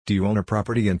Do you own a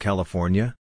property in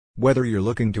California? Whether you're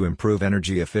looking to improve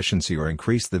energy efficiency or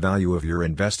increase the value of your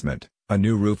investment, a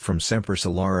new roof from Semper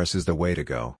Solaris is the way to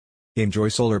go. Enjoy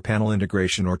solar panel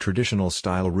integration or traditional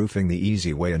style roofing the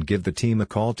easy way and give the team a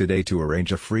call today to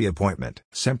arrange a free appointment.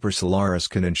 Semper Solaris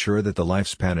can ensure that the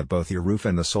lifespan of both your roof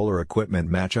and the solar equipment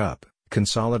match up,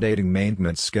 consolidating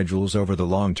maintenance schedules over the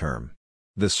long term.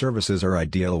 The services are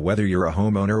ideal whether you're a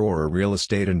homeowner or a real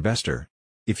estate investor.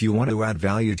 If you want to add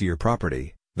value to your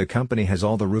property, the company has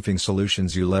all the roofing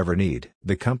solutions you'll ever need.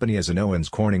 The company is an Owens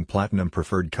Corning Platinum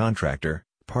Preferred Contractor,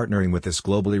 partnering with this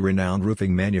globally renowned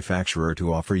roofing manufacturer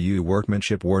to offer you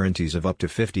workmanship warranties of up to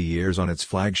 50 years on its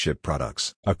flagship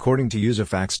products. According to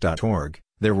userfacts.org,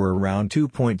 there were around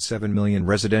 2.7 million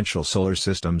residential solar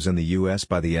systems in the U.S.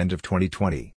 by the end of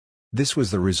 2020. This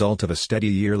was the result of a steady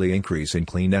yearly increase in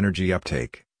clean energy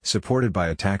uptake, supported by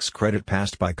a tax credit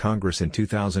passed by Congress in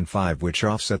 2005 which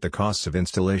offset the costs of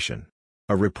installation.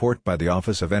 A report by the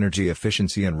Office of Energy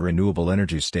Efficiency and Renewable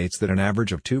Energy states that an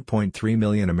average of 2.3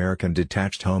 million American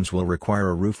detached homes will require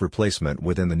a roof replacement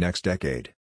within the next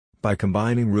decade. By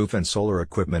combining roof and solar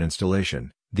equipment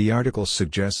installation, the article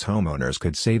suggests homeowners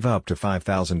could save up to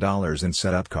 $5,000 in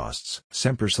setup costs.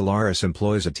 Semper Solaris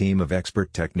employs a team of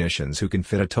expert technicians who can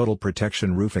fit a total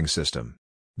protection roofing system.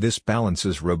 This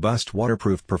balances robust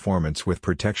waterproof performance with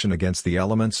protection against the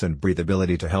elements and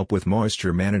breathability to help with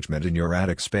moisture management in your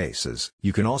attic spaces.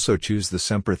 You can also choose the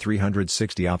Semper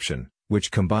 360 option,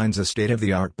 which combines a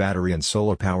state-of-the-art battery and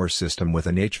solar power system with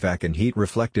an HVAC and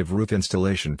heat-reflective roof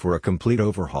installation for a complete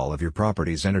overhaul of your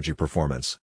property's energy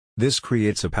performance. This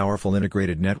creates a powerful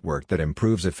integrated network that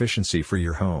improves efficiency for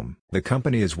your home. The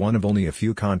company is one of only a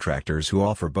few contractors who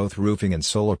offer both roofing and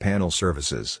solar panel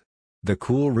services. The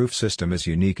cool roof system is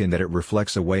unique in that it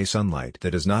reflects away sunlight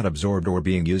that is not absorbed or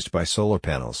being used by solar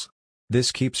panels.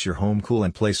 This keeps your home cool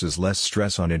and places less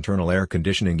stress on internal air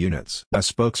conditioning units. A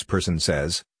spokesperson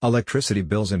says, electricity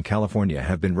bills in California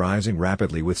have been rising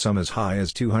rapidly with some as high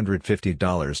as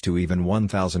 $250 to even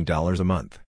 $1,000 a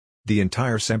month. The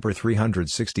entire Semper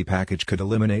 360 package could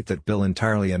eliminate that bill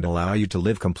entirely and allow you to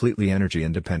live completely energy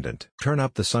independent. Turn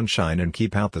up the sunshine and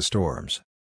keep out the storms.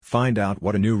 Find out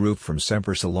what a new roof from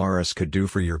Semper Solaris could do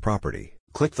for your property.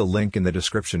 Click the link in the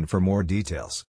description for more details.